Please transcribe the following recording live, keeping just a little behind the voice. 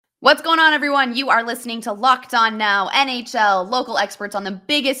What's going on, everyone? You are listening to Locked On Now NHL, local experts on the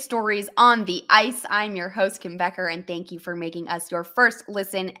biggest stories on the ice. I'm your host, Kim Becker, and thank you for making us your first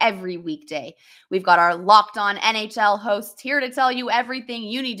listen every weekday. We've got our Locked On NHL hosts here to tell you everything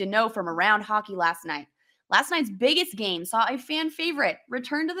you need to know from around hockey last night. Last night's biggest game saw a fan favorite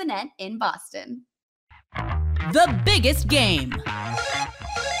return to the net in Boston. The biggest game.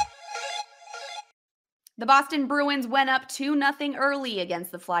 The Boston Bruins went up 2-0 early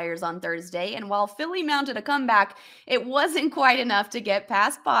against the Flyers on Thursday, and while Philly mounted a comeback, it wasn't quite enough to get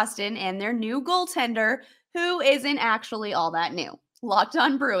past Boston and their new goaltender, who isn't actually all that new. Locked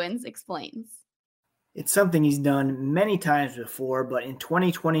On Bruins explains. It's something he's done many times before, but in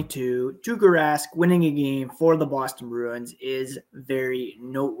 2022, Tuukka Rask winning a game for the Boston Bruins is very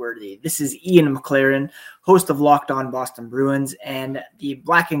noteworthy. This is Ian McLaren, host of Locked On Boston Bruins, and the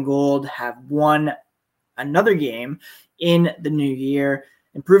Black and Gold have won another game in the new year,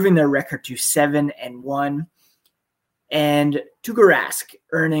 improving their record to 7-1. And Tuukka Rask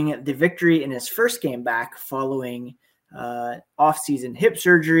earning the victory in his first game back following off-season hip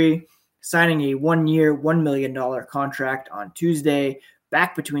surgery, signing a 1-year, $1 million contract on Tuesday,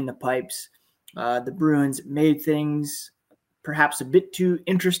 back between the pipes. The Bruins made things perhaps a bit too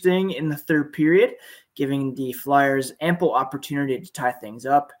interesting in the third period, giving the Flyers ample opportunity to tie things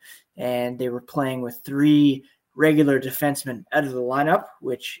up. And they were playing with three regular defensemen out of the lineup,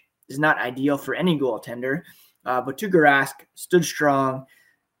 which is not ideal for any goaltender. But Tuukka Rask stood strong.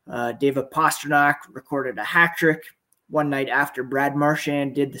 David Pastrnak recorded a hat trick one night after Brad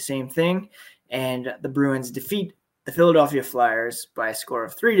Marchand did the same thing. And the Bruins defeat the Philadelphia Flyers by a score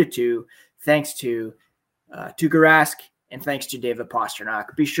of 3-2, thanks to Tuukka Rask and thanks to David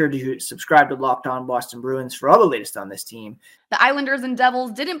Pastrnak. Be sure to subscribe to Locked On Boston Bruins for all the latest on this team. The Islanders and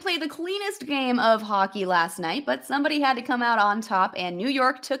Devils didn't play the cleanest game of hockey last night, but somebody had to come out on top, and New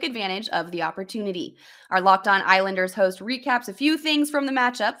York took advantage of the opportunity. Our Locked On Islanders host recaps a few things from the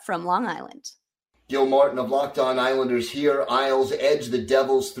matchup from Long Island. Gil Martin of Locked On Islanders here. Isles edged the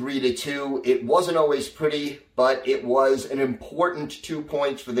Devils 3-2. It wasn't always pretty, but it was an important 2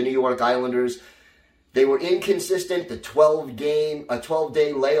 points for the New York Islanders. They were inconsistent. The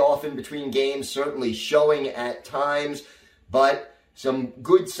 12-day layoff in between games certainly showing at times, but some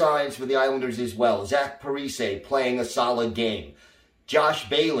good signs for the Islanders as well. Zach Parise playing a solid game. Josh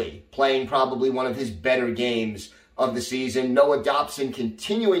Bailey playing probably one of his better games of the season. Noah Dobson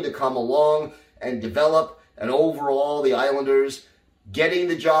continuing to come along and develop. And overall, the Islanders getting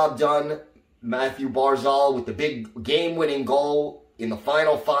the job done. Matthew Barzal with the big game-winning goal in the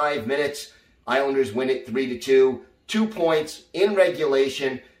final 5 minutes. Islanders win it 3-2, 2 points in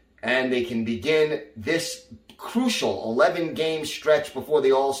regulation, and they can begin this crucial 11-game stretch before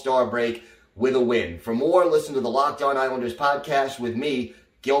the All-Star break with a win. For more, listen to the Locked On Islanders podcast with me,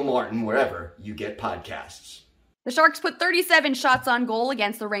 Gil Martin, wherever you get podcasts. The Sharks put 37 shots on goal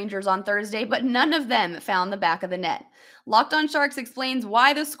against the Rangers on Thursday, but none of them found the back of the net. Locked On Sharks explains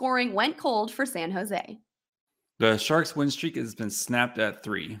why the scoring went cold for San Jose. The Sharks' win streak has been snapped at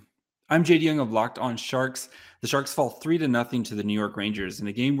 3. I'm JD Young of Locked On Sharks. The Sharks fall 3-0 to the New York Rangers in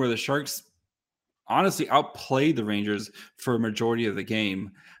a game where the Sharks honestly outplayed the Rangers for a majority of the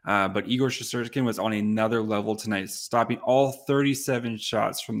game. But Igor Shesterkin was on another level tonight, stopping all 37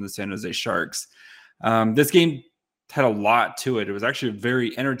 shots from the San Jose Sharks. This game had a lot to it. It was actually a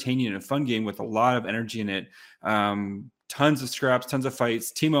very entertaining and a fun game with a lot of energy in it. Tons of scraps, tons of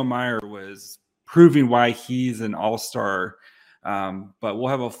fights. Timo Meier was proving why he's an all-star. But we'll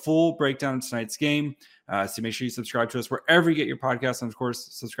have a full breakdown of tonight's game. So make sure you subscribe to us wherever you get your podcasts. And of course,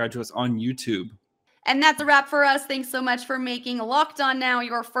 subscribe to us on YouTube. And that's a wrap for us. Thanks so much for making Locked On Now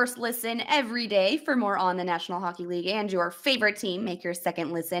your first listen every day. For more on the National Hockey League and your favorite team, make your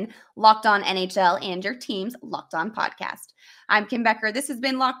second listen Locked On NHL and your team's Locked On podcast. I'm Kim Becker. This has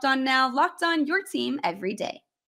been Locked On Now, Locked On your team every day.